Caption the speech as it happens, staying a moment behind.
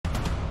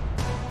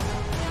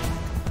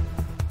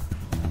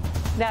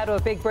Now to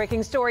a big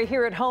breaking story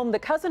here at home. The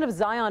cousin of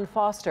Zion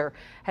Foster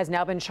has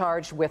now been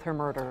charged with her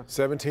murder.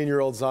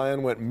 17-year-old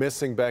Zion went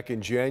missing back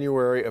in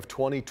January of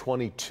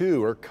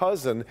 2022. Her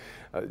cousin,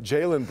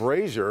 Jalen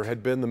Brazier,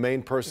 had been the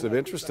main person of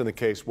interest in the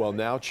case, while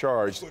now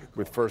charged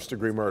with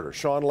first-degree murder.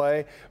 Sean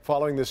Lay,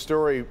 following this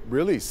story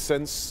really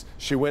since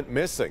she went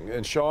missing.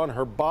 And Sean,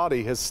 her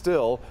body has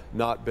still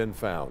not been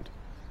found.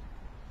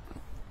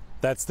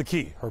 That's the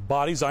key. Her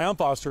body, Zion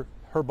Foster,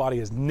 her body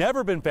has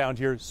never been found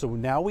here, so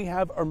now we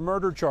have a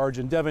murder charge.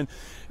 And Devin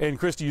and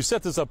Christy, you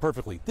set this up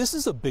perfectly. This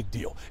is a big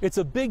deal. It's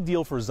a big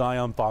deal for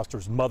Zion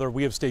Foster's mother.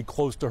 We have stayed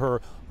close to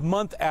her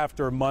month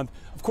after month.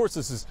 Of course,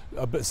 this is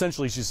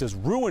essentially, she says,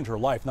 ruined her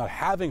life, not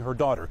having her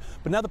daughter.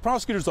 But now the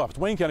prosecutor's office,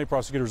 Wayne County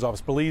Prosecutor's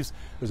Office, believes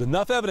there's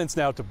enough evidence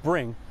now to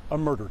bring a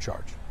murder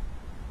charge.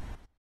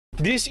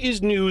 This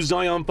is news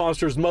Zion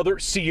Foster's mother,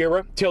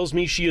 Sierra, tells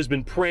me she has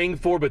been praying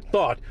for but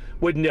thought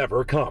would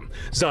never come.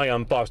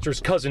 Zion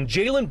Foster's cousin,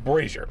 Jalen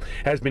Brazier,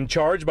 has been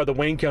charged by the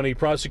Wayne County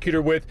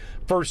prosecutor with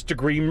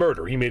first-degree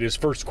murder. He made his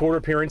first court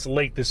appearance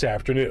late this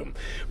afternoon.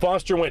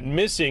 Foster went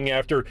missing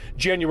after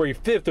January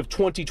 5th of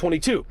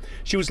 2022.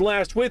 She was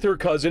last with her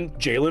cousin,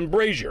 Jalen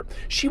Brazier.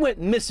 She went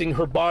missing.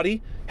 Her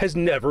body has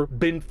never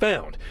been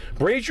found.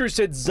 Brazier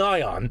said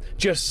Zion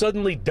just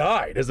suddenly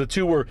died as the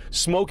two were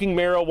smoking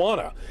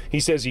marijuana. He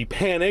says he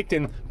panicked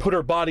and put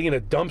her body in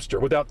a dumpster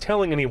without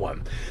telling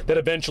anyone. That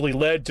eventually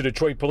led to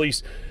Detroit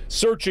police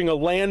searching a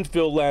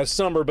landfill last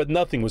summer, but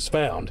nothing was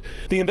found.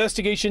 The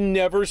investigation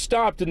never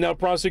stopped, and now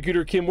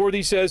prosecutor Kim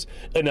Worthy says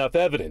enough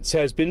evidence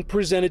has been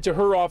presented to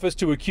her office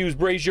to accuse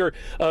Brazier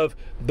of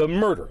the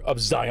murder of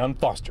Zion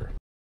Foster.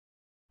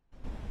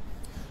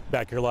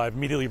 Back here live,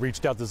 immediately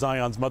reached out to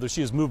Zion's mother. She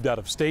has moved out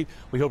of state.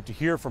 We hope to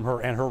hear from her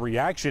and her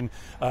reaction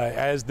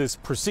as this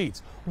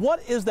proceeds.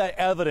 What is that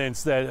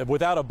evidence that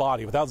without a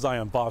body, without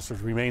Zion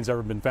Foster's remains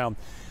ever been found?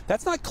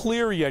 That's not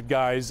clear yet,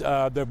 guys.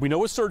 We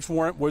know a search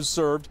warrant was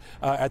served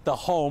at the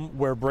home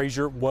where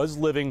Brazier was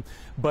living,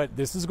 but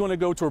this is going to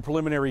go to a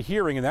preliminary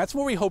hearing, and that's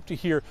where we hope to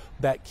hear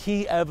that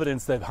key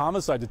evidence that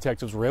homicide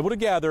detectives were able to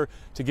gather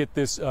to get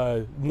this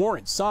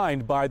warrant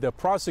signed by the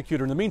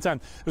prosecutor. In the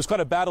meantime, there's quite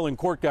a battle in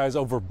court, guys,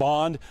 over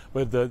bond.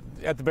 But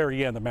at the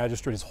very end, the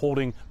magistrate is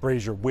holding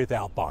Brazier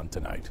without bond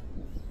tonight.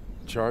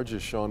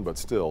 Charges, Sean, but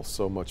still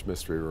so much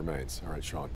mystery remains. All right, Sean.